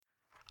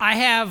I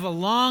have a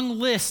long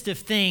list of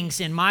things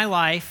in my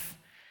life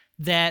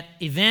that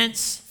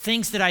events,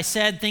 things that I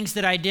said, things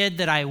that I did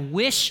that I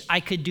wish I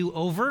could do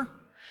over.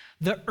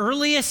 The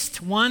earliest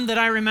one that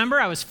I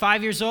remember, I was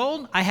 5 years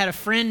old. I had a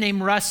friend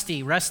named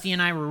Rusty. Rusty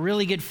and I were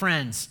really good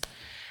friends.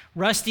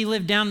 Rusty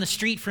lived down the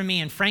street from me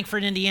in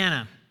Frankfort,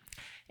 Indiana.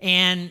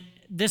 And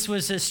this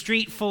was a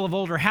street full of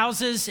older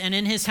houses, and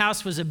in his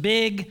house was a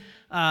big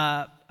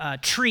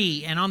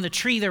tree, and on the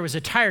tree there was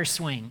a tire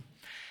swing.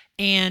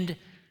 And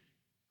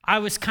I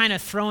was kind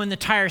of throwing the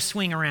tire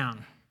swing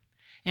around.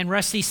 And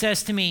Rusty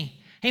says to me,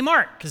 "Hey,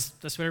 Mark," because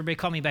that's what everybody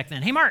called me back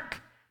then. "Hey,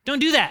 Mark, don't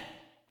do that.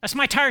 That's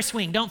my tire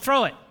swing. Don't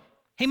throw it.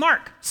 Hey,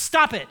 Mark,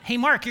 stop it. Hey,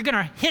 Mark, you're going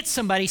to hit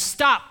somebody.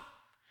 Stop."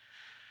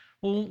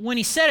 Well, when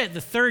he said it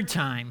the third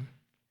time,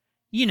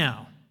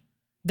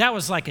 that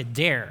was like a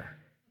dare.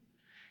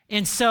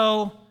 And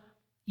so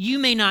you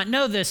may not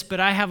know this,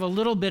 but I have a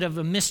little bit of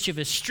a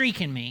mischievous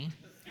streak in me.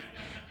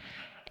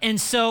 And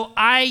so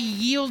I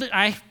yielded,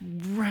 I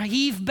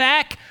heaved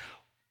back,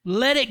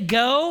 let it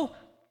go.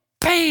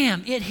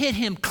 Bam! It hit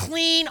him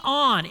clean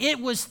on. It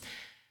was,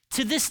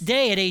 to this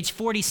day at age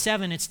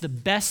 47, it's the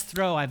best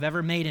throw I've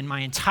ever made in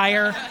my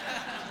entire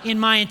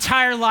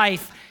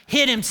life.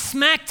 Hit him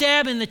smack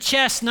dab in the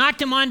chest,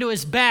 knocked him onto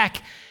his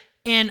back,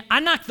 and I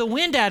knocked the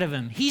wind out of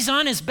him. He's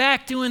on his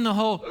back doing the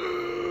whole,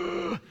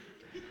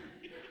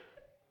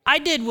 I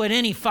did what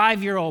any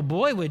 5-year-old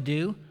boy would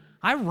do.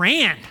 I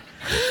ran.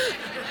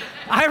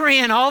 I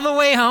ran all the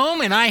way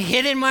home, and I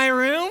hid in my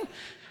room,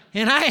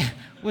 and I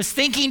was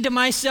thinking to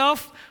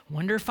myself,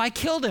 wonder if I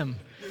killed him.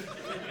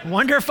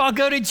 Wonder if I'll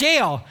go to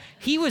jail.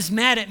 He was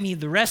mad at me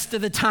the rest of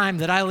the time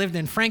that I lived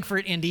in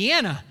Frankfort,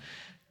 Indiana.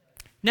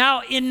 Now,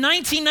 in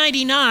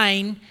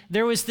 1999,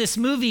 there was this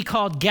movie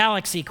called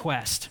Galaxy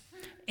Quest.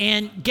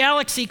 And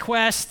Galaxy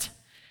Quest,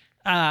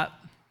 let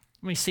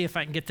me see if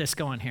I can get this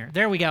going here.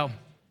 There we go.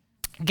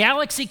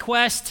 Galaxy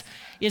Quest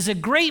is a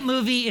great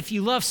movie if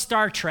you love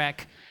Star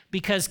Trek,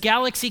 because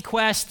Galaxy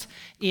Quest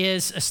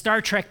is a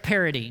Star Trek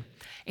parody.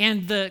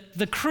 And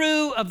the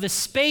crew of the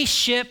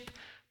spaceship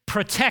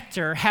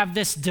Protector have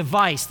this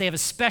device. They have a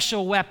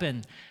special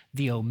weapon,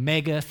 the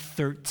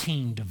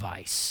Omega-13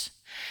 device.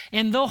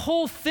 And the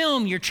whole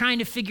film, you're trying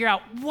to figure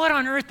out, what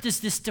on earth does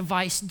this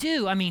device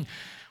do? I mean,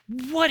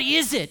 what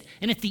is it?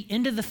 And at the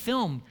end of the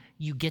film,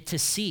 you get to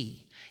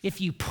see. If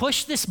you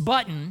push this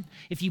button,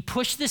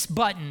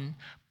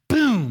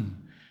 boom,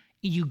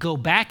 you go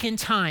back in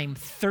time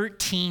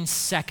 13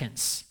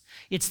 seconds.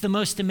 It's the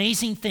most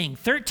amazing thing.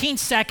 13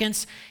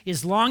 seconds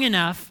is long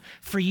enough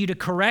for you to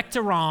correct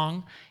a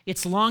wrong.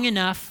 It's long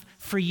enough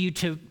for you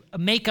to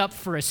make up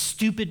for a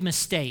stupid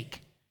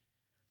mistake.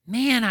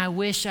 Man, I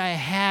wish I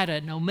had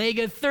an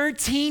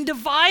Omega-13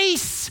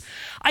 device.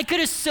 I could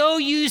have so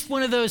used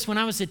one of those when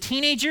I was a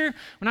teenager.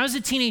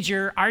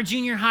 Our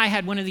junior high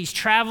had one of these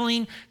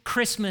traveling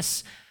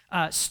Christmas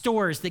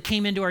stores that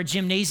came into our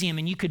gymnasium,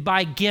 and you could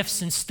buy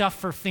gifts and stuff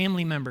for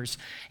family members.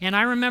 And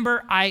I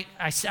remember I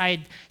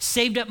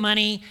saved up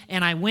money,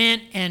 and I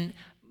went, and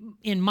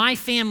in my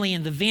family,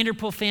 in the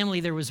Vanderpool family,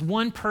 there was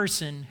one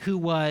person who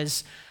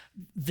was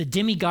the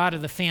demigod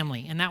of the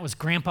family, and that was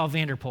Grandpa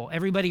Vanderpool.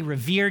 Everybody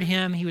revered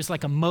him. He was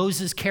like a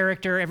Moses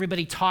character.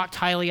 Everybody talked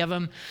highly of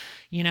him,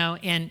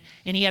 and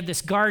he had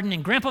this garden,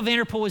 and Grandpa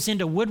Vanderpool was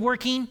into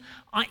woodworking.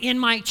 In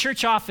my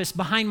church office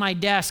behind my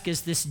desk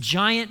is this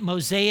giant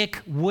mosaic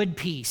wood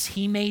piece.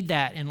 He made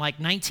that in like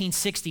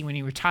 1960 when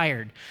he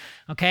retired,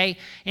 okay?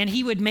 And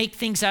he would make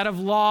things out of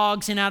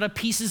logs and out of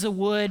pieces of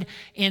wood,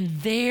 and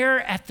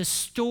there at the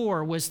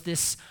store was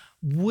this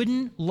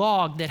wooden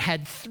log that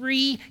had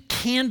 3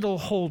 candle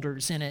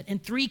holders in it,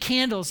 and 3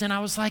 candles, and I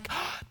was like,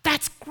 oh,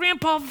 that's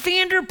Grandpa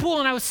Vanderpool,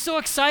 and I was so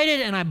excited,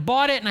 and I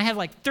bought it, and I had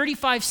like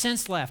 35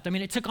 cents left. I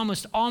mean, it took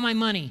almost all my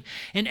money,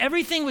 and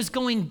everything was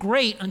going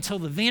great until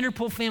the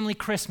Vanderpool family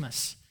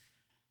Christmas,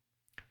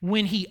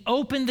 when he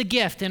opened the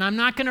gift, and I'm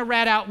not going to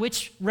rat out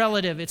which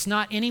relative. It's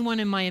not anyone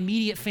in my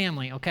immediate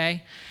family,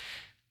 okay?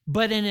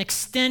 But an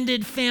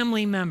extended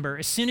family member,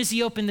 as soon as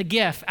he opened the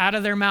gift, out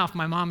of their mouth,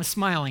 my mom is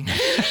smiling,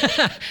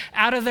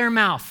 out of their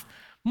mouth,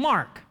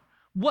 "Mark,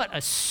 what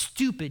a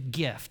stupid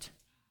gift."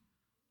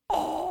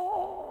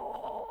 Oh,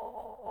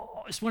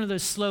 it's one of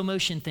those slow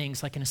motion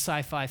things like in a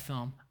sci-fi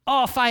film.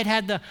 Oh, if I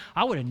had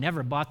I would have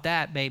never bought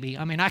that, baby.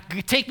 I mean,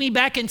 take me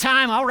back in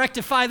time. I'll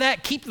rectify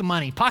that. Keep the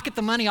money. Pocket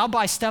the money. I'll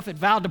buy stuff at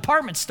Val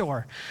Department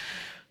Store.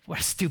 What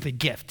a stupid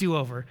gift. Do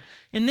over.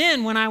 And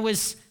then when I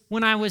was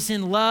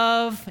in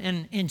love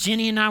and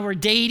Jenny and I were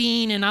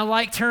dating and I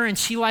liked her and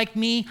she liked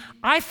me,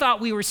 I thought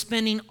we were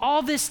spending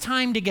all this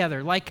time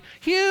together, like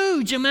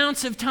huge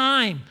amounts of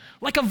time,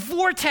 like a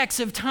vortex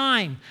of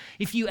time.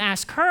 If you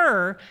ask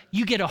her,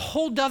 you get a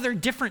whole other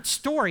different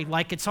story,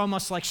 like it's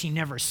almost like she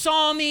never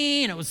saw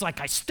me and it was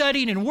like I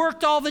studied and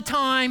worked all the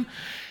time.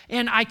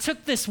 And I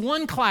took this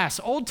one class,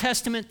 Old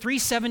Testament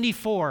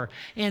 374,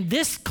 and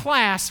this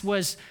class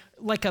was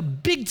like a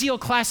big deal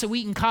class at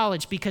Wheaton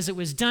College because it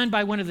was done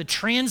by one of the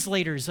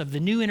translators of the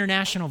New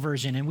International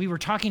Version. And we were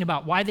talking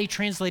about why they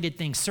translated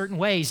things certain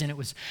ways. And it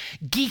was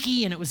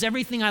geeky and it was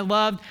everything I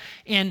loved.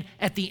 And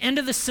at the end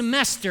of the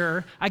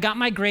semester, I got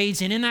my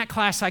grades. And in that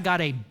class, I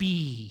got a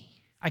B.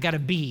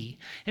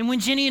 And when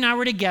Jenny and I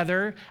were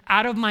together,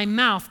 out of my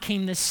mouth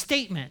came this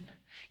statement.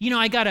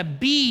 I got a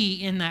B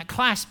in that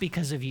class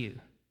because of you.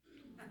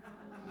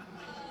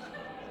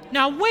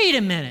 Now, wait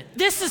a minute.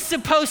 This is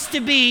supposed to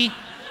be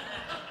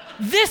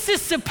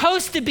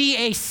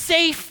a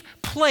safe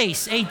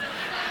place, a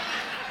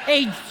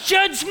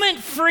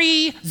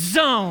judgment-free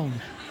zone.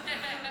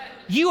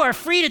 You are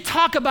free to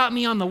talk about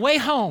me on the way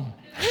home.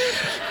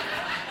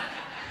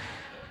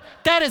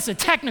 That is a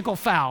technical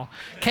foul,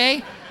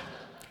 okay?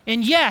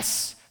 And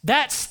yes,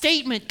 that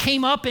statement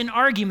came up in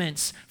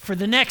arguments for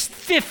the next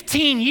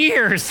 15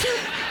 years.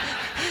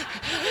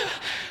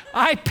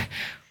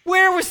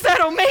 Where was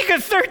that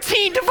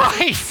omega-13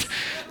 device?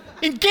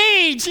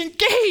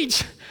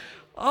 Engage.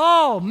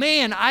 Oh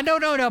man, I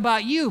don't know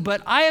about you,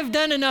 but I have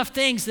done enough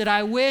things that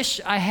I wish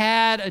I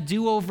had a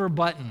do-over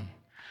button.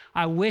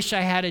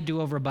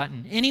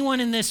 Anyone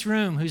in this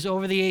room who's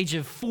over the age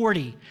of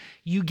 40,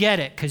 you get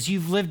it because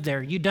you've lived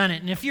there, you've done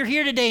it. And if you're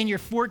here today and you're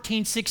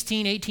 14,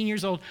 16, 18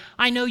 years old,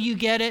 I know you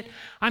get it.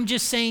 I'm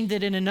just saying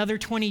that in another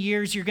 20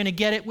 years, you're going to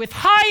get it with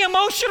high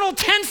emotional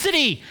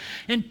intensity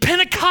and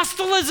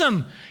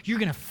Pentecostalism. You're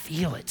going to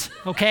feel it,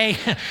 okay?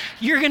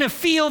 You're going to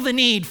feel the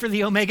need for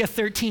the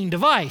omega-13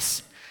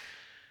 device.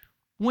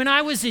 When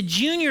I was a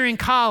junior in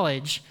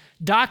college,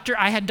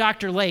 I had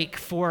Dr. Lake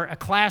for a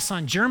class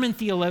on German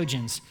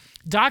theologians.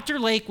 Dr.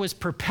 Lake was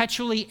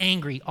perpetually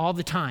angry all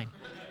the time.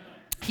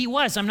 He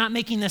was, I'm not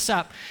making this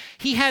up.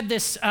 He had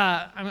this,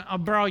 I'll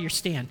borrow your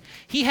stand.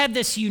 He had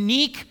this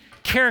unique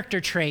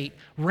character trait.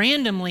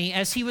 Randomly,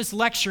 as he was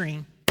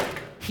lecturing,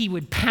 he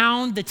would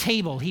pound the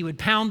table, he would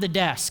pound the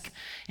desk,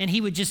 and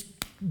he would just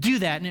do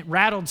that, and it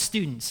rattled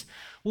students.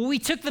 Well, we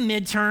took the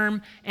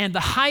midterm, and the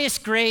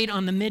highest grade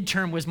on the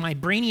midterm was my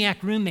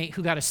brainiac roommate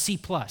who got a C+.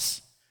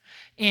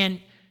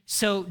 And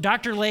so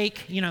Dr.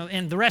 Lake,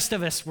 and the rest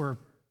of us were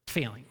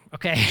failing,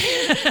 okay?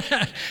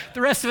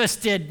 The rest of us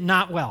did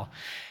not well.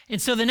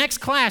 And so the next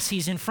class,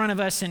 he's in front of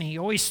us, and he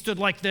always stood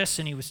like this,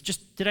 and he was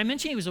did I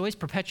mention he was always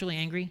perpetually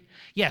angry?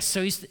 Yes,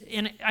 so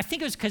and I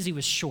think it was because he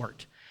was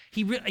short.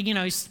 I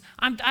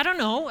don't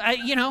know,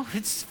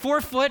 it's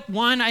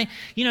 4'1",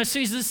 so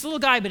he's this little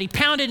guy, but he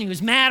pounded and he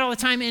was mad all the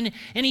time. And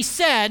he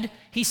said,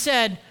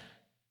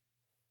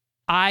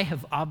 I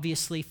have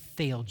obviously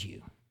failed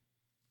you.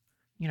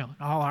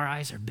 All our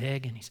eyes are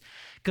big, and he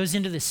goes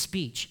into this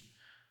speech.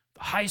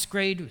 The highest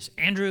grade was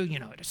Andrew,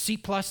 at a C+.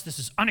 This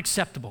is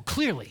unacceptable.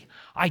 Clearly,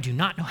 I do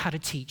not know how to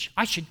teach.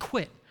 I should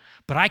quit,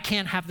 but I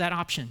can't have that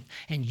option.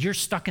 And you're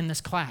stuck in this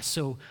class.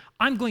 So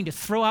I'm going to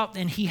throw out,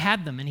 and he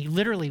had them, and he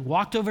literally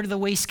walked over to the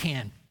waste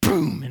can,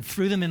 boom, and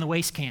threw them in the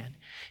waste can.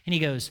 And he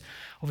goes,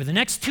 over the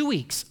next 2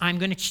 weeks,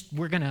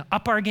 we're going to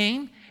up our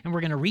game, and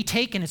we're going to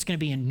retake, and it's going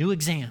to be a new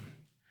exam.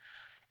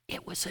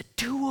 It was a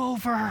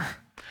do-over.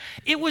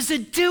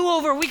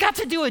 We got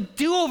to do a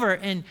do-over.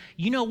 And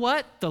you know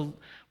what?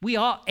 We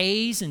all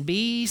A's and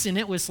B's, and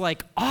it was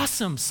like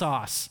awesome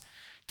sauce.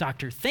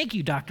 Thank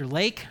you, Dr.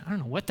 Lake. I don't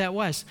know what that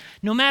was.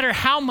 No matter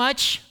how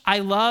much I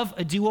love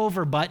a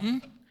do-over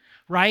button,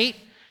 right?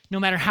 No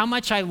matter how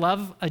much I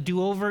love a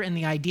do-over and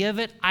the idea of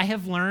it, I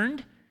have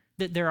learned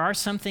that there are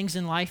some things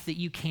in life that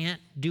you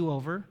can't do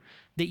over,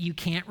 that you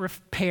can't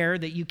repair,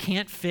 that you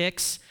can't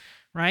fix,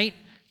 right?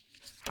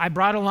 I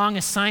brought along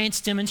a science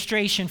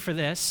demonstration for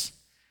this.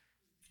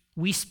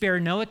 We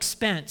spare no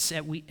expense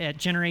at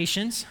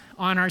Generations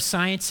on our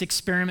science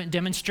experiment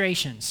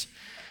demonstrations.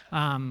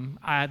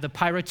 The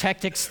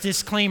pyrotechnics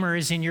disclaimer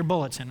is in your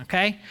bulletin,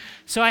 okay?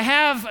 So I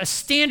have a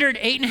standard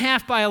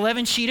 8.5 by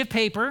 11 sheet of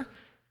paper,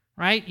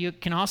 right? You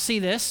can all see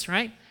this,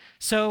 right?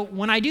 So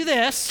when I do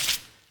this,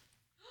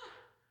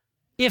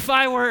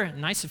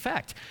 nice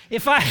effect.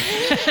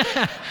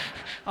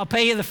 I'll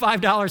pay you the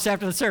 $5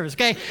 after the service,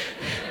 okay?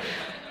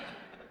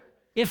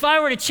 If I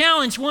were to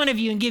challenge one of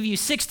you and give you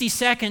 60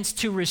 seconds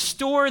to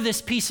restore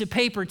this piece of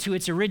paper to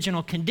its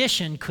original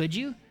condition, could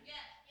you?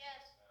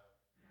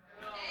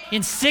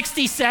 In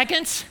 60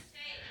 seconds?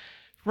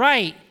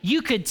 Right.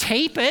 You could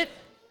tape it.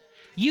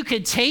 You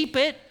could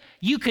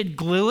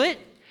glue it.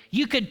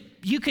 You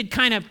could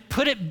kind of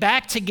put it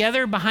back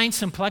together behind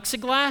some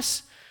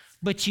plexiglass,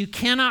 but you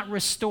cannot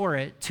restore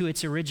it to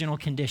its original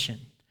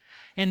condition.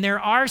 And there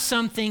are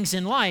some things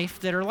in life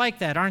that are like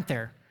that, aren't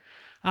there?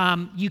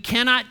 You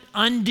cannot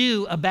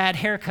undo a bad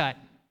haircut.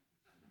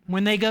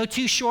 When they go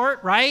too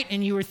short, right?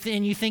 And you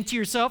think to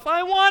yourself,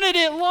 I wanted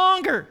it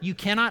longer. You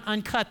cannot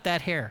uncut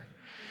that hair.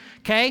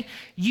 Okay?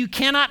 You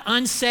cannot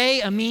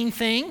unsay a mean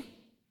thing.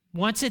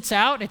 Once it's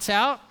out, it's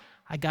out.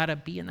 I got to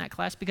be in that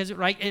class because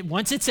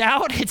once it's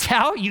out, it's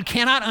out. You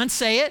cannot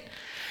unsay it.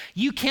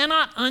 You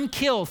cannot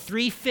unkill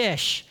 3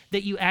 fish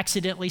that you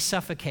accidentally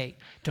suffocate.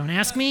 Don't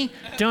ask me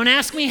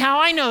how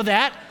I know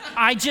that.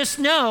 I just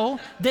know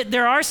that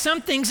there are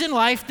some things in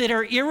life that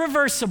are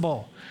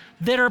irreversible.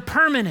 that are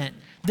permanent,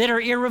 that are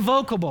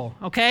irrevocable,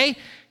 okay?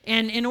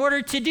 And in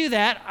order to do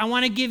that, I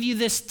want to give you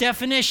this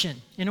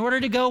definition. In order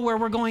to go where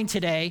we're going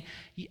today,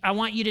 I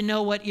want you to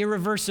know what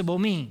irreversible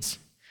means.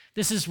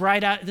 This is a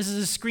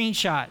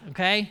screenshot,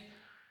 okay?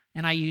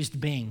 And I used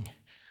Bing.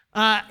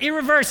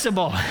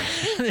 Irreversible.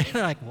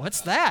 They're like,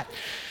 what's that?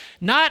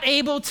 Not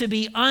able to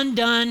be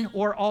undone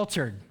or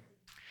altered.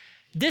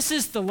 This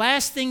is the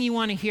last thing you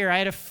want to hear. I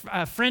had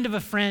a friend of a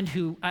friend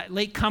who, at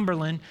Lake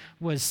Cumberland,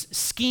 was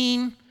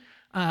skiing.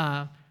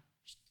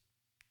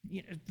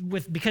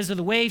 Because of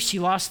the waves, she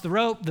lost the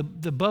rope.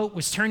 The boat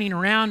was turning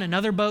around.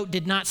 Another boat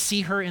did not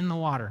see her in the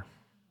water.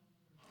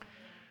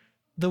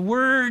 The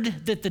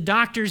word that the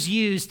doctors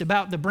used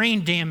about the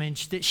brain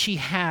damage that she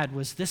had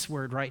was this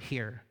word right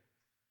here,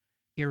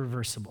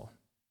 irreversible.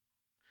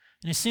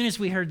 And as soon as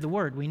we heard the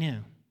word, we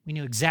knew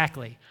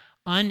exactly,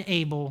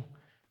 unable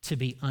to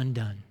be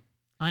undone,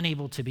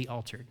 unable to be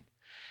altered.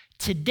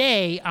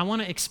 Today, I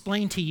want to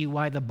explain to you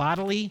why the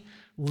bodily,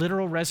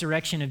 literal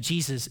resurrection of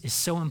Jesus is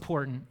so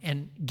important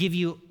and give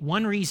you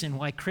one reason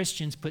why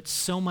Christians put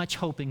so much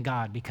hope in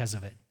God because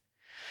of it.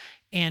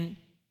 And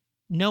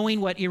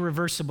knowing what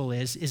irreversible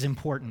is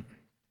important.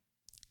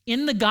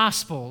 In the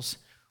Gospels,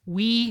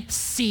 we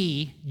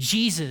see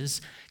Jesus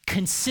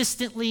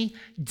consistently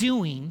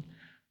doing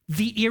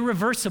the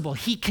irreversible.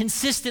 He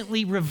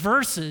consistently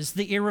reverses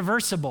the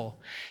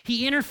irreversible.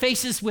 He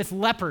interfaces with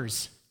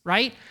lepers,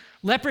 right?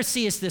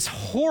 Leprosy is this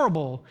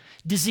horrible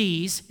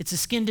disease. It's a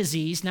skin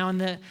disease. Now, in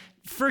the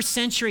first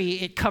century,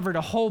 it covered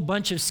a whole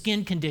bunch of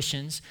skin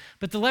conditions.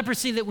 But the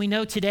leprosy that we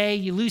know today,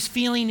 you lose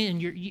feeling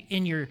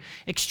in your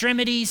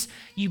extremities.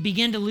 You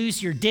begin to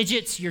lose your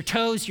digits, your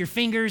toes, your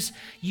fingers.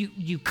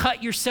 You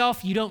cut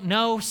yourself. You don't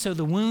know, so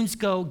the wounds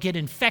get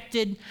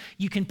infected.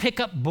 You can pick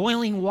up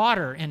boiling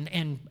water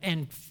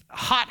and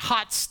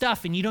hot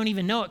stuff, and you don't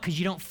even know it because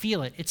you don't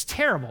feel it. It's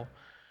terrible.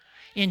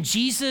 And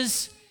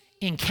Jesus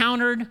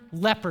encountered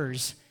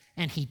lepers,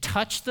 and he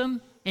touched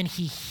them, and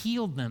he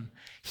healed them.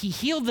 He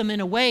healed them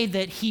in a way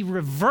that he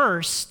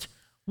reversed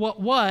what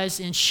was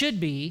and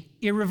should be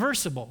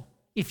irreversible,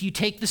 if you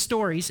take the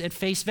stories at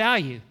face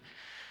value.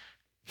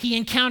 He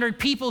encountered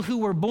people who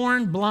were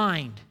born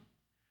blind,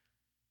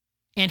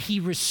 and he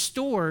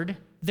restored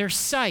their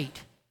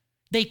sight.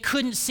 They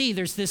couldn't see.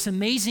 There's this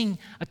amazing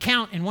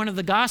account in one of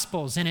the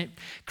Gospels, and it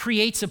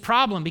creates a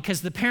problem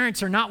because the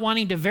parents are not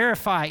wanting to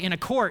verify in a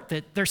court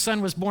that their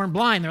son was born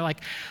blind. They're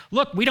like,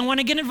 look, we don't want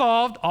to get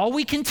involved. All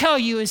we can tell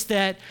you is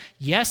that,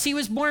 yes, he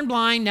was born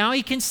blind. Now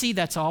he can see.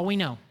 That's all we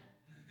know.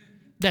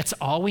 That's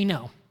all we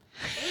know.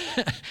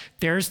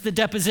 There's the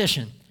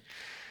deposition.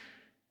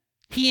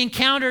 He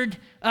encountered,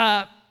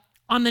 on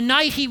the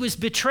night he was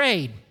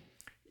betrayed,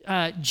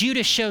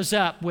 Judas shows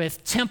up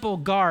with temple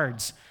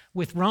guards,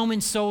 with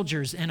Roman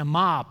soldiers and a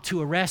mob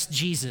to arrest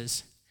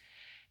Jesus.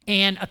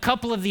 And a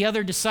couple of the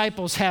other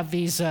disciples have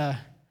these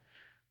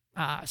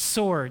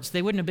swords.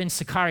 They wouldn't have been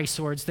Sakari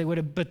swords,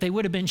 but they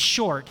would have been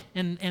short.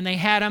 And they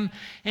had them.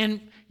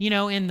 And,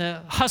 in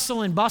the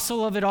hustle and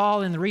bustle of it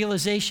all, and the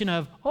realization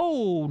of,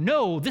 oh,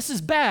 no, this is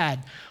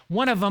bad,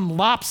 one of them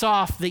lops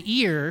off the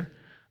ear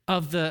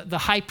of the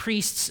high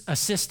priest's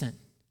assistant.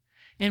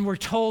 And we're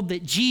told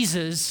that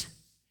Jesus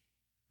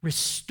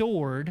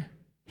restored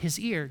his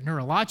ear.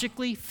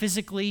 Neurologically,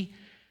 physically,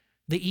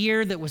 the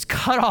ear that was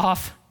cut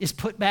off is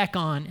put back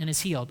on and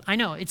is healed. I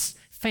know, it's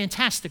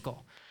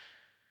fantastical.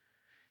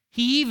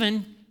 He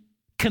even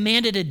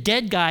commanded a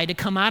dead guy to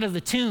come out of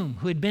the tomb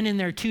who had been in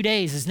there 2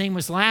 days. His name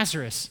was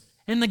Lazarus.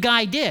 And the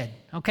guy did,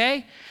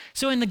 okay?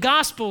 So in the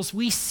Gospels,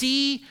 we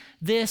see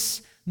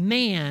this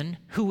man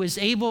who was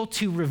able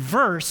to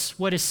reverse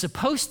what is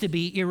supposed to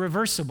be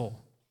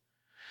irreversible.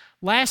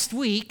 Last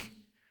week,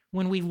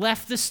 when we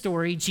left the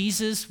story,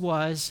 Jesus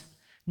was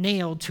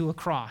nailed to a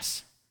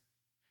cross.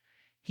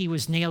 He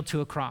was nailed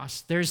to a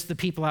cross. There's the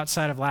people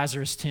outside of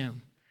Lazarus'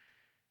 tomb.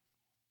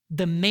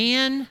 The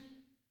man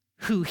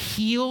who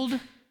healed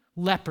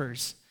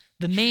lepers,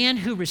 the man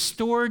who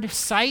restored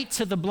sight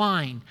to the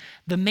blind,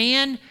 the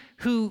man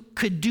who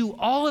could do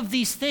all of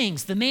these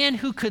things, the man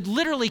who could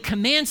literally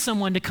command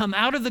someone to come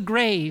out of the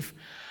grave,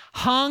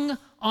 hung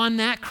on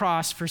that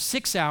cross for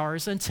 6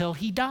 hours until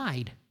he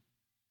died.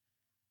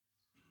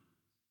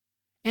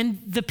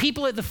 And the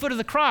people at the foot of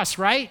the cross,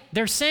 right?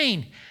 They're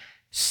saying,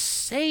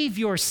 save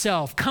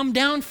yourself. Come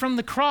down from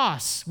the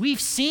cross.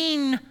 We've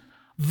seen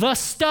the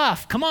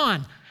stuff. Come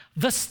on,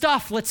 the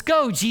stuff. Let's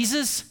go,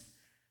 Jesus.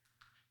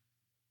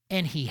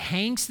 And he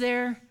hangs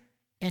there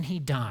and he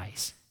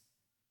dies.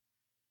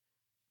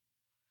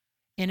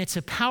 And it's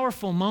a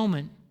powerful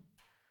moment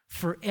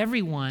for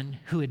everyone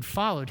who had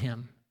followed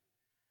him,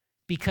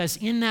 because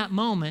in that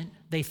moment,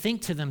 they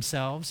think to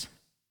themselves,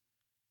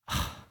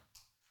 oh,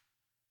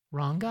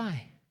 wrong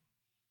guy.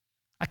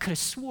 I could have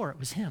swore it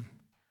was him.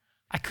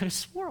 I could have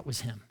swore it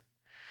was him.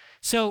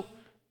 So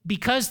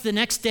because the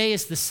next day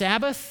is the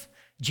Sabbath,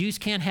 Jews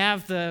can't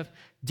have the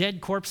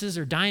dead corpses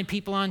or dying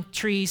people on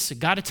trees, so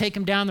got to take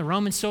them down. The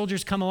Roman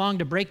soldiers come along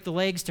to break the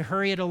legs, to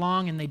hurry it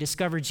along, and they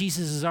discover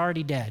Jesus is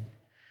already dead.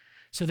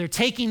 So they're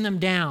taking them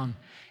down,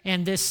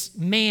 And this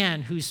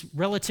man who's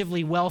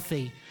relatively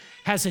wealthy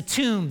has a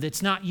tomb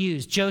that's not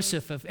used,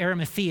 Joseph of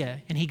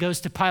Arimathea. And he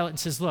goes to Pilate and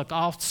says, look,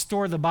 I'll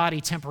store the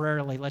body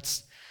temporarily.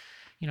 Let's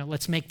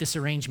make this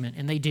arrangement.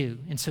 And they do.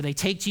 And so they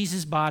take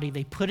Jesus' body,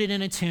 they put it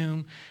in a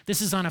tomb.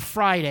 This is on a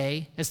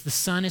Friday as the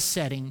sun is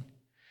setting,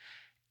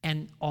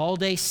 and all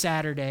day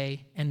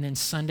Saturday, and then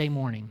Sunday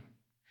morning.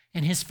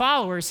 And his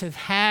followers have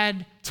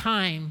had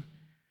time,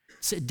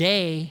 it's a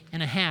day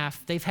and a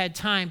half, they've had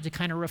time to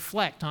kind of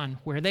reflect on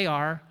where they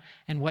are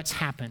and what's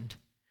happened.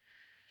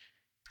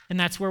 And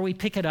that's where we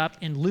pick it up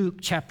in Luke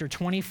chapter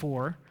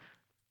 24,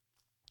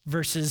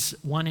 verses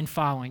 1 and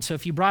following. So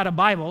if you brought a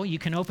Bible, you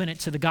can open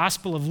it to the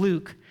Gospel of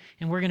Luke,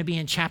 and we're going to be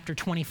in chapter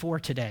 24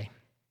 today.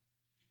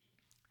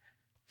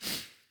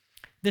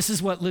 This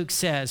is what Luke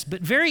says.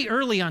 But very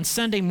early on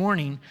Sunday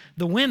morning,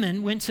 the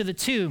women went to the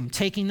tomb,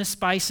 taking the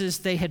spices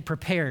they had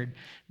prepared.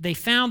 They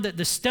found that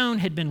the stone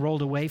had been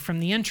rolled away from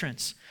the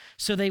entrance.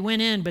 So they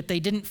went in, but they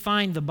didn't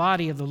find the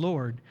body of the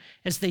Lord.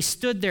 As they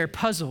stood there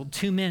puzzled,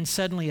 two men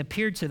suddenly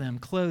appeared to them,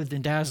 clothed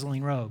in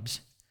dazzling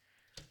robes.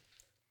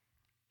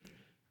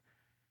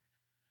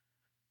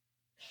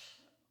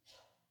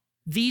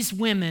 These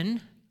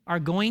women are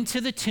going to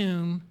the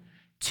tomb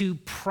to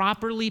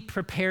properly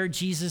prepare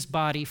Jesus'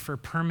 body for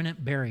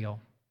permanent burial.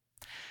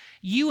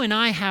 You and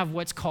I have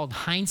what's called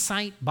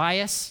hindsight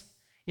bias.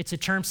 It's a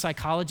term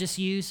psychologists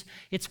use.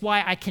 It's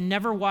why I can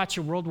never watch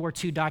a World War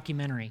II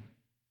documentary.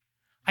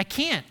 I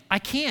can't.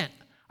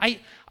 I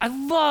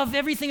love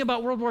everything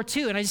about World War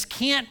II, and I just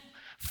can't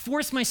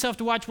force myself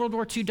to watch World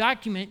War II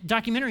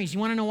documentaries. You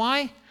want to know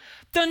why?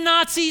 The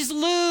Nazis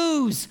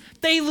lose.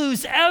 They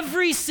lose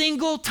every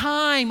single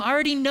time. I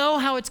already know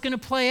how it's going to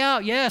play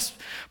out. Yes,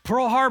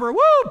 Pearl Harbor, woo,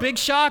 big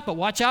shock, but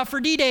watch out for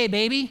D-Day,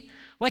 baby.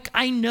 Like,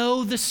 I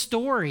know the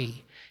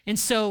story. And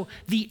so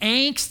the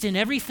angst and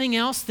everything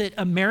else that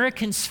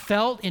Americans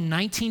felt in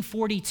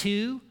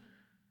 1942,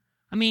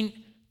 I mean,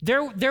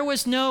 there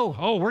was no,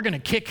 oh, we're going to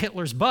kick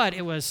Hitler's butt.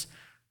 It was,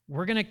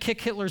 we're going to kick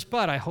Hitler's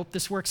butt. I hope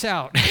this works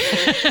out.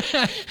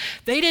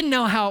 They didn't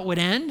know how it would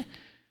end.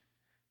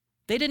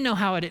 They didn't know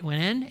how it would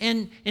end.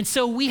 And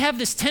so we have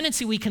this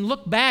tendency, we can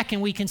look back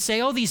and we can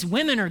say, oh, these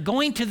women are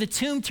going to the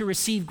tomb to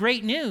receive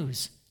great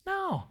news.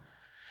 No,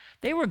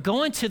 they were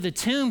going to the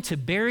tomb to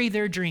bury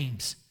their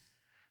dreams.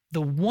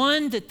 The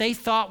one that they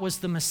thought was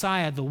the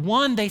Messiah, the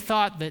one they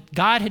thought that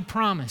God had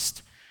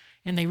promised,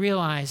 and they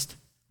realized,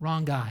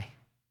 wrong guy.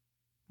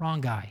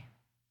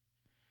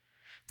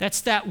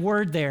 That's that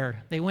word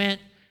there. They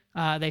went,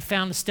 they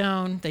found the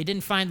stone, they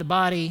didn't find the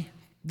body.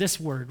 This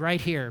word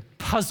right here,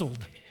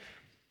 puzzled.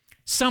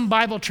 Some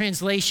Bible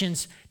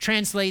translations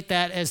translate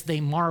that as they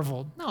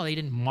marveled. No, they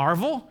didn't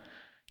marvel.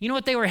 You know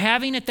what they were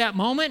having at that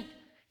moment?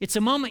 It's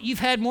a moment you've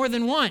had more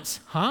than once.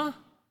 Huh?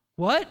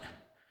 What?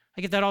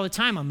 I get that all the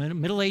time. I'm a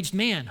middle-aged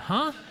man.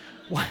 Huh?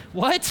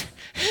 What?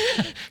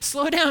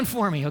 Slow down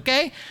for me,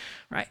 okay?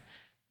 Right.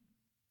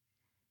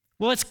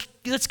 Well,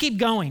 let's keep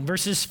going.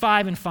 Verses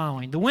 5 and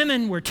following. The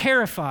women were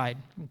terrified,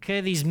 okay,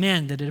 these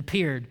men that had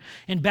appeared,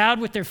 and bowed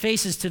with their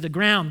faces to the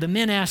ground. The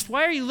men asked,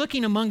 why are you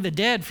looking among the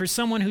dead for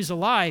someone who's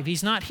alive?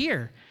 He's not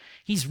here.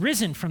 He's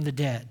risen from the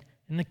dead.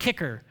 And the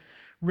kicker,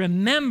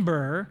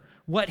 remember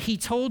what he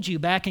told you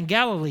back in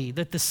Galilee,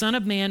 that the Son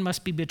of Man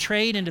must be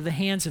betrayed into the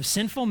hands of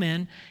sinful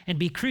men and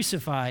be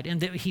crucified, and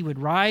that he would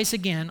rise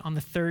again on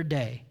the third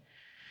day.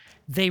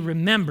 They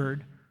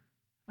remembered,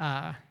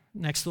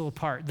 next little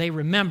part, they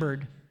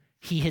remembered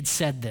he had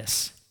said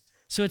this.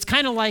 So it's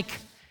kind of like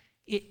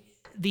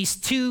these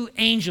two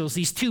angels,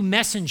 these two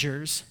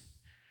messengers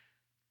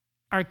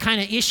are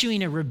kind of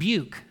issuing a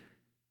rebuke.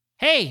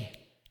 Hey,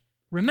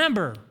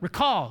 remember,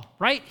 recall,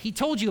 right? He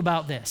told you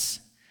about this.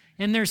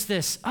 And there's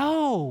this,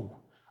 oh,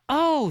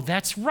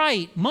 that's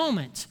right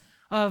moment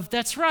of,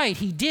 that's right,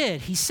 he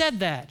did, he said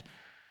that,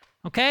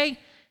 okay?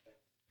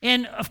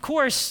 And of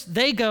course,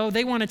 they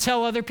want to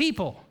tell other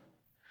people.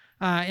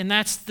 And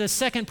that's the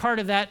second part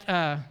of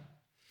that.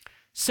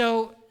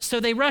 So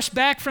they rushed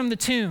back from the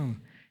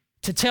tomb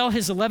to tell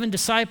his 11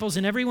 disciples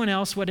and everyone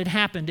else what had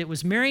happened. It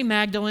was Mary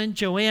Magdalene,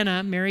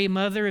 Joanna, Mary,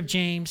 mother of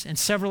James, and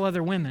several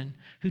other women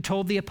who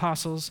told the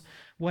apostles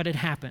what had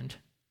happened.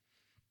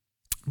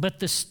 But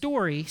the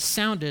story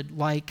sounded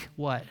like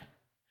what?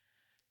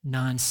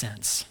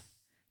 Nonsense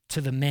to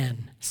the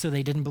men, so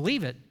they didn't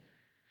believe it.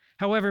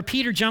 However,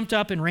 Peter jumped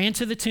up and ran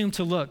to the tomb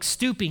to look.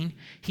 Stooping,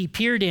 he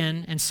peered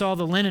in and saw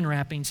the linen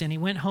wrappings, and he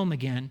went home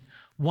again,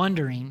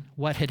 wondering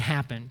what had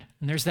happened.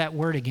 And there's that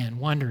word again,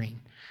 wondering.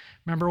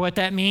 Remember what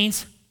that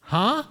means?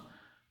 Huh?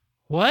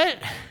 What?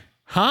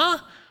 Huh?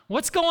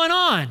 What's going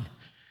on?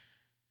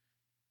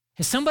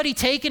 Has somebody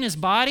taken his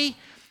body?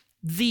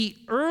 The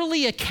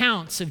early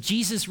accounts of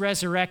Jesus'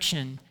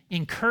 resurrection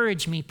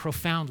encourage me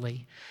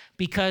profoundly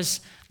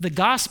because the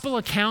gospel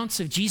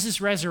accounts of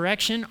Jesus'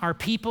 resurrection are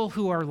people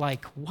who are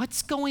like,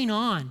 what's going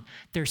on?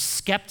 They're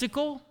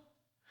skeptical.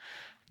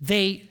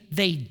 They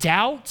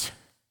doubt.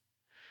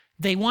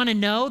 They want to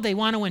know. They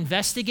want to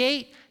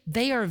investigate.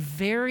 They are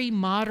very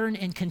modern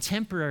and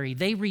contemporary.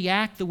 They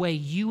react the way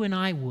you and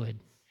I would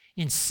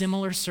in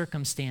similar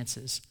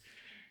circumstances.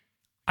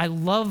 I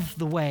love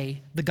the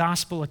way the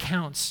gospel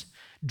accounts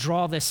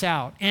draw this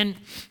out. And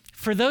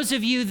for those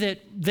of you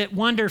that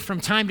wonder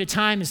from time to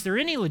time, is there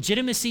any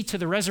legitimacy to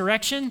the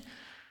resurrection?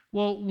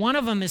 Well, one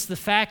of them is the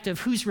fact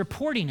of who's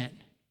reporting it.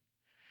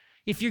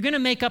 If you're going to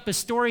make up a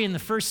story in the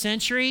first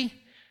century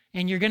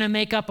and you're going to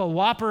make up a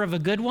whopper of a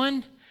good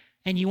one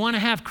and you want to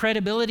have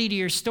credibility to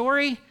your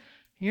story,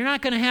 you're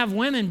not going to have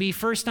women be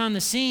first on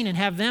the scene and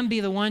have them be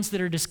the ones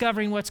that are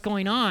discovering what's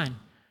going on.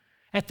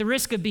 At the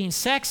risk of being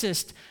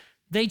sexist,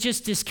 they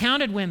just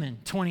discounted women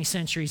 20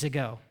 centuries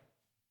ago.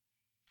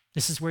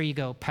 This is where you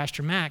go,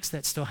 Pastor Max,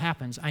 that still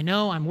happens. I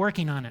know, I'm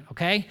working on it,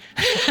 okay?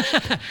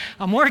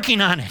 I'm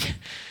working on it.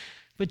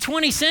 But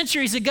 20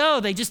 centuries ago,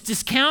 they just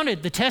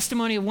discounted the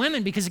testimony of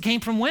women because it came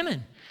from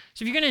women.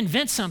 So if you're going to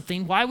invent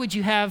something, why would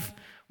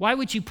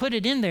you put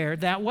it in there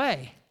that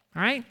way,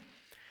 all right?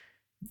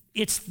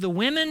 It's the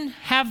women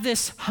have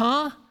this,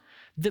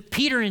 that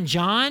Peter and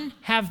John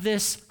have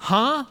this,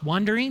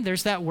 wondering,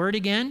 there's that word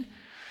again.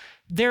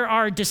 There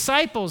are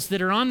disciples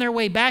that are on their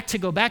way back to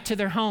go back to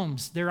their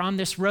homes. They're on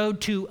this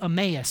road to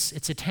Emmaus.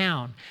 It's a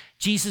town.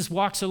 Jesus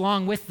walks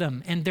along with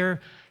them, and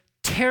they're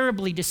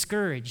terribly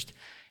discouraged.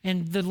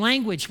 And the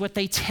language, what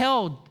they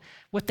tell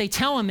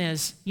him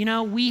is,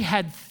 we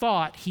had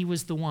thought he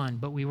was the one,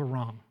 but we were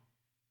wrong.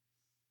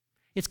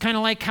 It's kind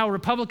of like how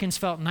Republicans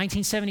felt in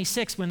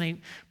 1976 when they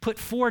put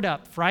Ford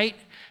up, right?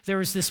 There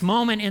was this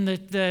moment in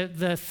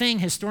the thing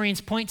historians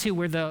point to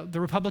where the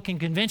Republican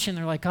convention,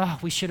 they're like,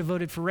 we should have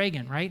voted for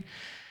Reagan, right?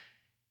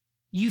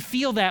 You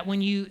feel that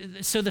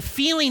so the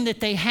feeling that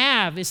they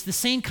have is the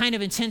same kind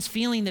of intense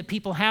feeling that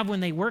people have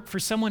when they work for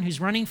someone who's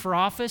running for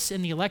office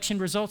and the election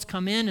results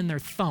come in and they're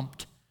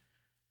thumped.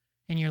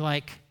 And you're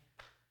like,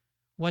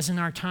 wasn't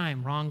our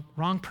time,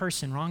 wrong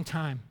person, wrong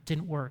time,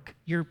 didn't work.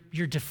 You're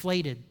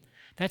deflated.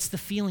 That's the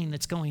feeling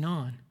that's going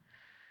on.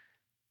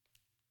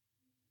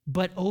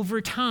 But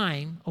over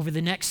time, over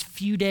the next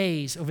few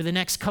days, over the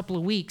next couple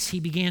of weeks, he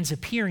begins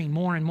appearing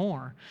more and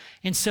more.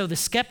 And so the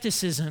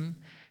skepticism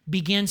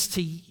begins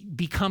to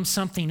become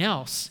something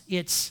else.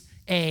 It's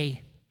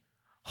a,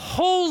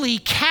 holy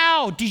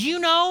cow, do you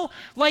know?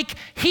 Like,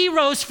 he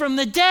rose from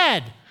the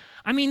dead.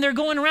 I mean, they're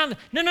going around,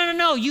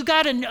 no, you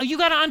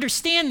gotta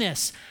understand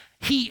this.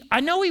 I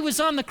know he was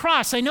on the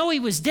cross. I know he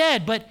was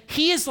dead, but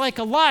he is like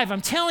alive.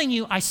 I'm telling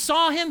you, I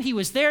saw him. He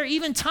was there.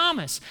 Even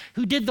Thomas,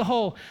 who did the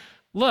whole,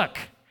 look,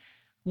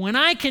 when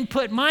I can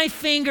put my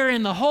finger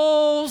in the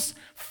holes,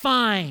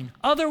 fine.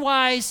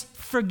 Otherwise,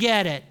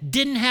 forget it.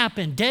 Didn't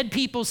happen. Dead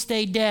people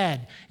stay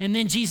dead. And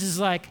then Jesus is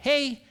like,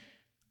 hey,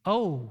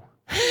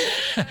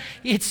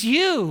 it's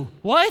you.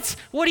 What?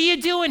 What are you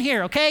doing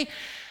here? Okay?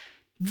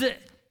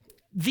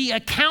 The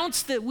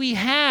accounts that we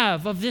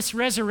have of this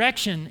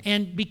resurrection,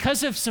 and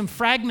because of some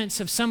fragments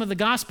of some of the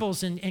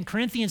Gospels and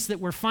Corinthians that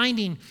we're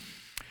finding,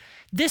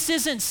 this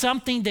isn't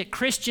something that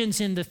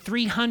Christians in the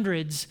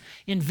 300s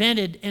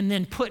invented and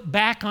then put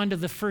back onto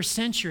the first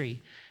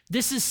century.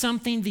 This is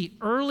something the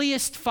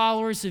earliest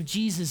followers of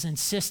Jesus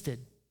insisted.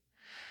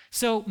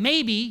 So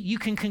maybe you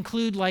can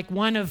conclude like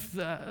one of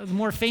the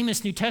more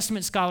famous New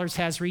Testament scholars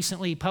has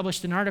recently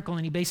published an article,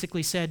 and he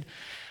basically said,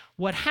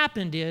 what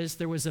happened is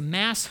there was a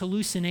mass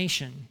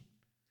hallucination,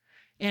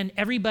 and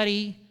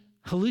everybody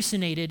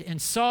hallucinated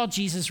and saw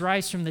Jesus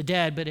rise from the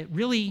dead, but it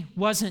really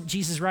wasn't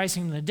Jesus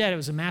rising from the dead. It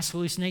was a mass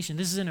hallucination.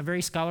 This is in a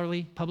very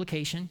scholarly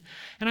publication.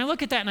 And I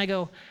look at that and I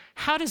go,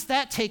 how does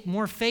that take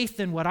more faith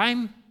than what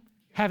I'm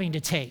having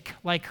to take?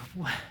 Like,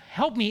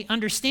 help me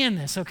understand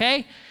this,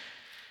 okay?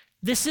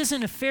 This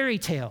isn't a fairy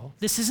tale.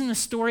 This isn't a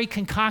story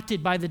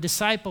concocted by the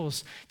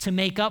disciples to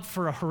make up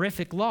for a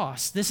horrific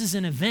loss. This is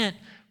an event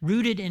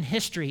rooted in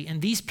history,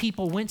 and these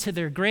people went to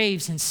their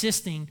graves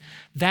insisting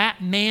that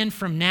man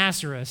from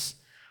Nazareth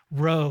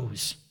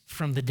rose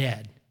from the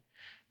dead.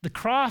 The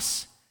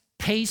cross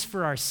pays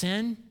for our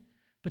sin,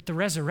 but the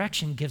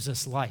resurrection gives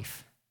us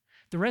life.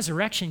 The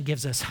resurrection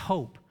gives us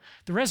hope.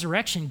 The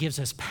resurrection gives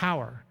us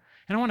power.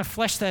 And I want to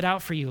flesh that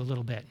out for you a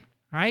little bit,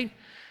 all right?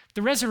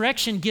 The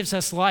resurrection gives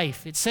us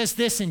life. It says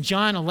this in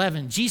John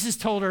 11. Jesus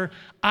told her,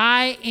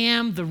 I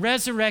am the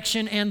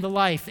resurrection and the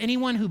life.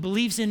 Anyone who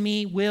believes in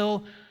me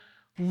will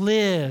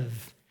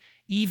live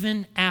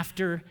even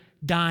after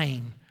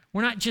dying.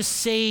 We're not just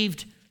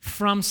saved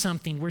from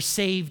something. We're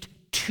saved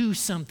to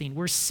something.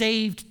 We're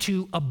saved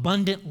to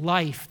abundant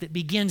life that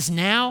begins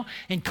now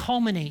and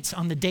culminates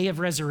on the day of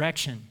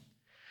resurrection.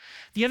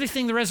 The other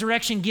thing the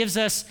resurrection gives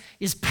us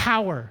is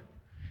power.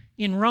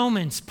 In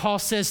Romans, Paul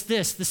says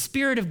this, the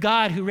Spirit of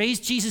God who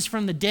raised Jesus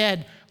from the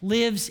dead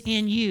lives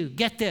in you.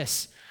 Get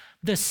this.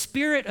 The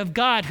Spirit of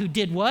God who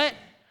did what?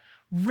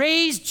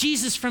 Raised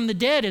Jesus from the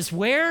dead is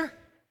where?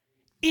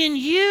 In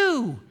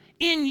you.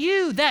 In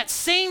you. That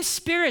same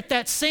Spirit,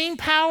 that same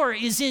power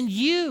is in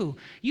you.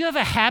 You have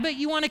a habit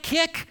you want to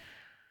kick?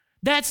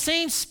 That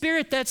same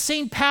Spirit, that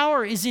same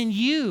power is in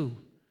you.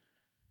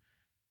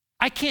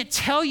 I can't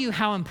tell you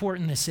how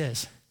important this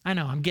is. I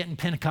know, I'm getting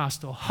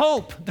Pentecostal.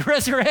 Hope. The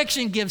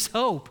resurrection gives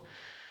hope.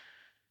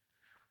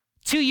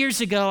 2 years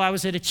ago, I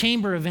was at a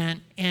chamber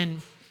event,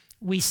 and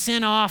we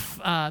sent off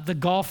the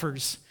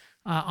golfers.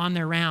 on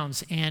their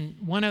rounds, and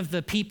one of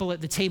the people at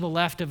the table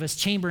left of us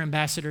chamber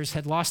ambassadors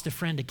had lost a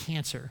friend to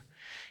cancer.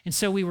 And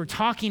so we were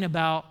talking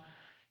about,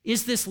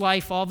 is this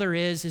life all there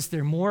is? Is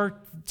there more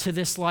to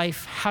this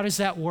life? How does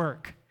that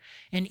work?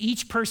 And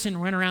each person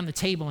went around the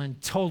table and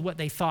told what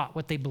they thought,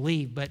 what they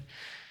believed. But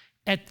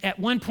at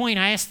one point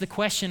I asked the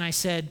question, I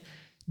said,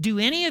 do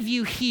any of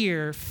you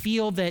here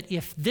feel that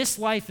if this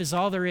life is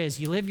all there is,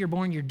 you live, you're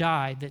born, you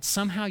die, that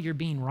somehow you're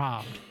being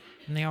robbed?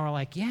 And they all were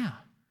like, yeah.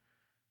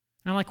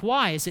 And I'm like,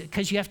 why? Is it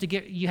because you have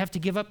to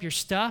give up your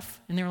stuff?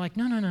 And they were like,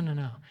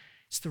 no.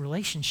 It's the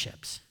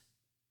relationships.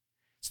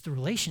 It's the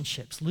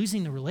relationships,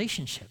 losing the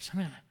relationships. I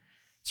mean,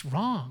 it's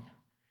wrong.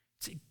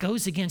 It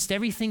goes against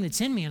everything that's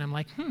in me. And I'm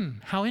like,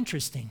 how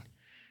interesting.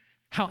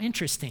 How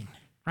interesting,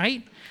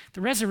 right?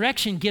 The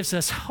resurrection gives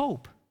us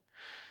hope.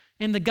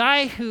 And the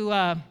guy who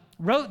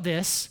wrote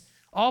this,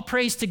 all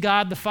praise to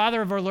God, the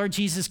Father of our Lord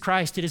Jesus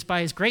Christ. It is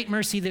by his great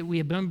mercy that we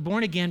have been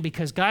born again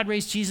because God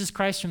raised Jesus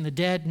Christ from the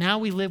dead. Now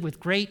we live with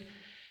great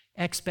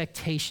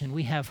expectation.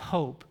 We have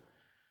hope.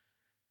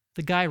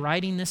 The guy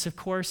writing this, of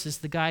course, is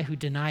the guy who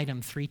denied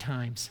him 3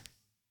 times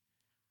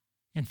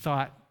and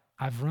thought,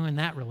 I've ruined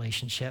that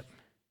relationship.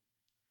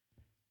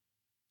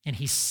 And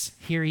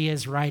here he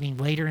is writing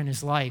later in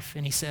his life,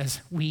 and he says,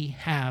 we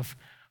have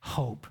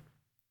hope.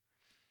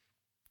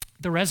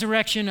 The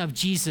resurrection of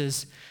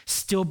Jesus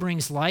still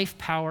brings life,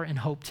 power, and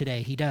hope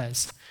today. He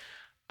does.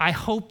 I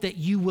hope that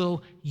you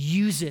will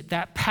use it.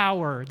 That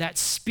power, that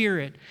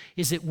spirit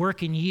is at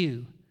work in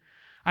you.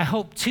 I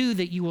hope, too,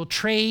 that you will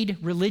trade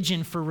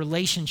religion for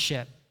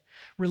relationship.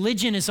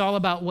 Religion is all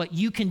about what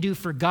you can do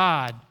for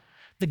God.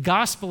 The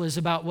gospel is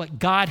about what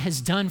God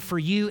has done for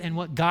you and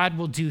what God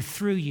will do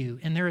through you.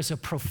 And there is a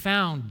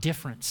profound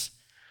difference,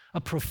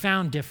 a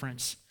profound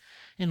difference.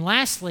 And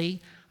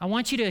lastly, I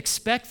want you to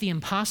expect the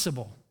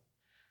impossible.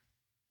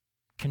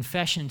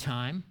 Confession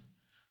time.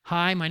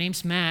 Hi, my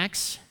name's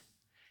Max,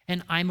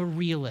 and I'm a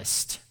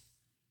realist,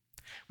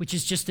 which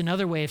is just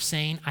another way of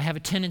saying I have a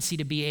tendency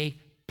to be a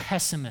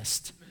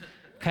pessimist,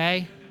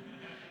 okay?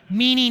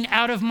 Meaning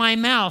out of my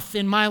mouth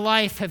in my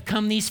life have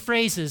come these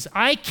phrases,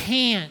 I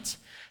can't,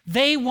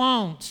 they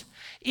won't,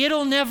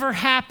 it'll never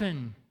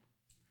happen.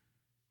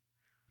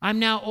 I'm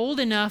now old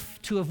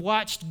enough to have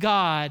watched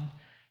God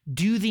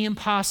do the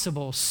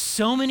impossible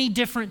so many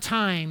different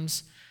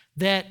times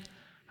that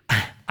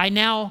I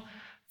now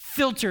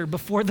filter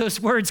before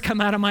those words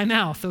come out of my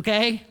mouth,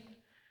 okay?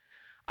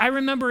 I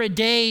remember a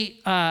day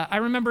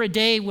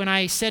when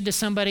I said to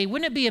somebody,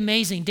 wouldn't it be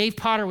amazing, Dave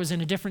Potter was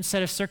in a different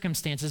set of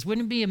circumstances,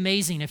 wouldn't it be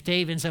amazing if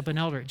Dave ends up an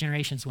elder at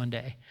Generations one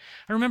day?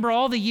 I remember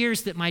all the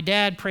years that my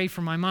dad prayed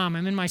for my mom.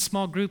 I'm in my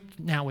small group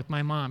now with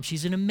my mom.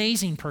 She's an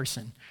amazing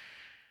person.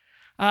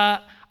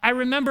 I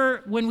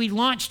remember when we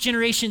launched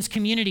Generations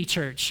Community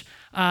Church,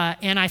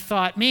 and I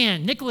thought,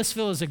 man,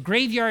 Nicholasville is a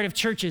graveyard of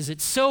churches.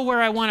 It's so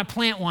where I want to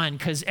plant one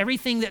because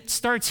everything that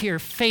starts here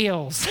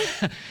fails.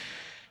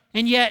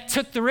 And yet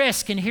took the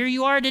risk, and here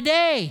you are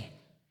today.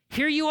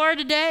 Here you are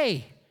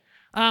today.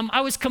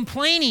 I was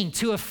complaining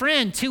to a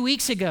friend 2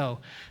 weeks ago.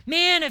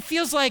 Man, it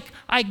feels like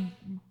I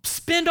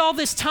spend all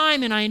this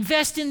time and I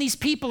invest in these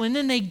people, and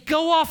then they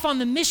go off on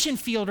the mission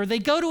field or they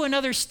go to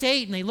another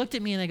state, and they looked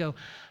at me and they go,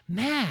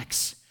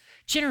 Max,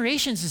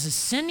 Generations is a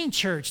sending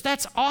church.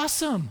 That's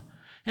awesome.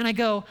 And I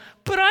go,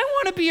 but I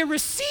want to be a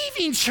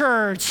receiving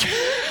church.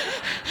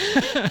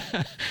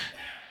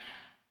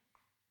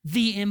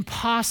 The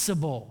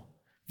impossible.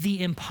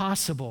 The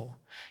impossible.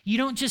 You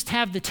don't just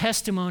have the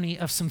testimony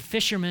of some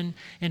fishermen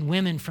and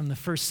women from the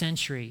first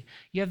century.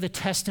 You have the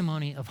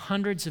testimony of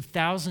hundreds of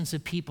thousands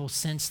of people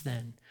since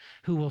then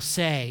who will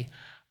say,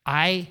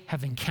 I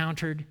have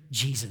encountered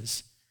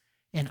Jesus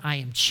and I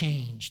am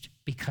changed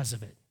because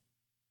of it.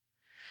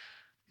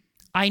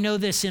 I know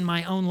this in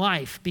my own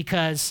life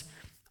because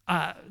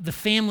the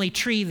family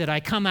tree that I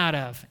come out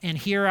of, and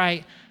here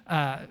I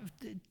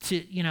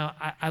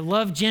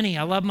love Jenny.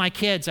 I love my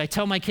kids. I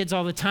tell my kids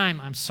all the time,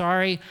 I'm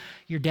sorry,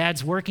 your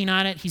dad's working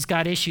on it. He's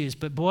got issues,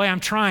 but boy, I'm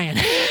trying,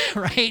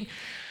 right?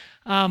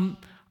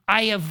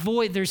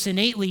 There's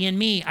innately in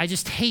me, I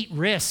just hate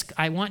risk.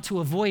 I want to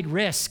avoid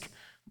risk.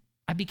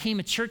 I became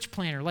a church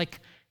planner.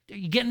 Like, are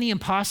you getting the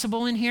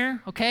impossible in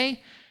here?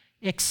 Okay?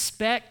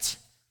 Expect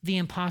the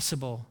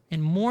impossible.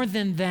 And more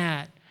than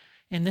that,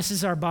 and this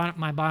is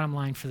my bottom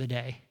line for the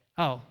day.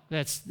 Oh,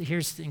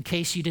 here's in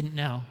case you didn't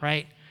know,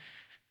 right?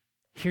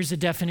 Here's a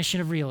definition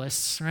of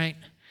realists, right?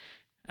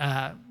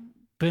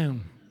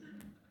 Boom.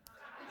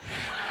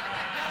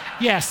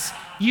 Yes,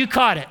 you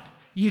caught it.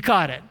 You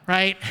caught it,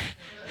 right?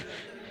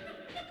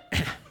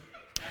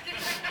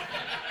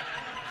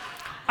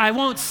 I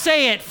won't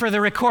say it for the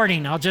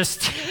recording. I'll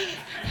just,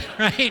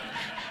 right?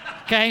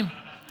 Okay?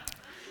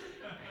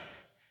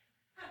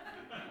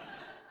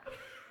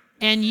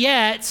 And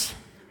yet,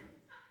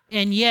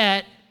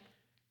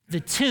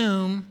 the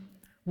tomb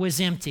was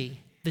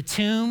empty. The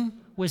tomb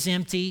was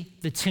empty.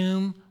 The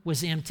tomb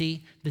was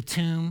empty. The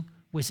tomb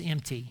was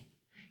empty.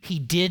 He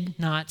did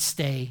not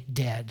stay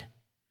dead.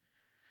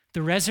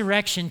 The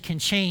resurrection can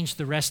change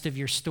the rest of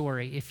your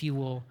story if you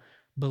will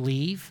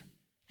believe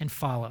and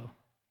follow.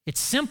 It's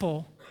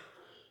simple,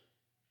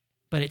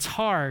 but it's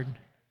hard.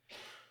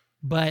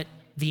 But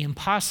the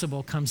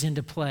impossible comes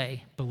into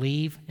play.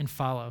 Believe and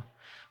follow.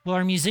 Will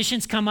our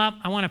musicians come up?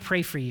 I want to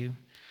pray for you.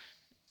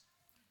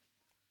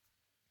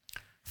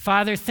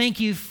 Father, thank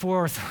you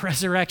for the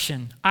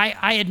resurrection.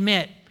 I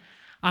admit,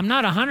 I'm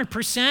not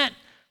 100%,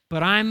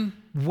 but I'm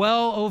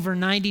well over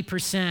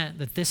 90%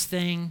 that this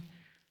thing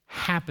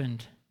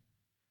happened.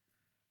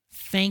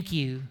 Thank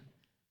you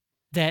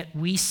that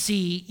we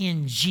see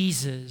in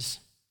Jesus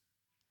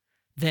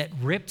that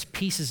ripped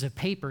pieces of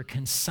paper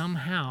can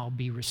somehow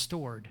be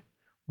restored.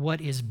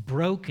 What is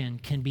broken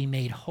can be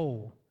made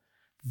whole.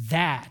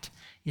 That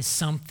is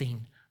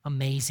something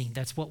amazing.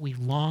 That's what we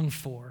long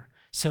for.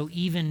 So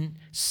even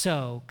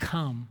so,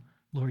 come,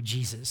 Lord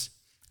Jesus.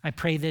 I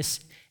pray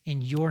this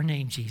in your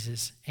name,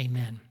 Jesus.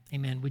 Amen.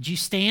 Amen. Would you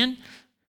stand?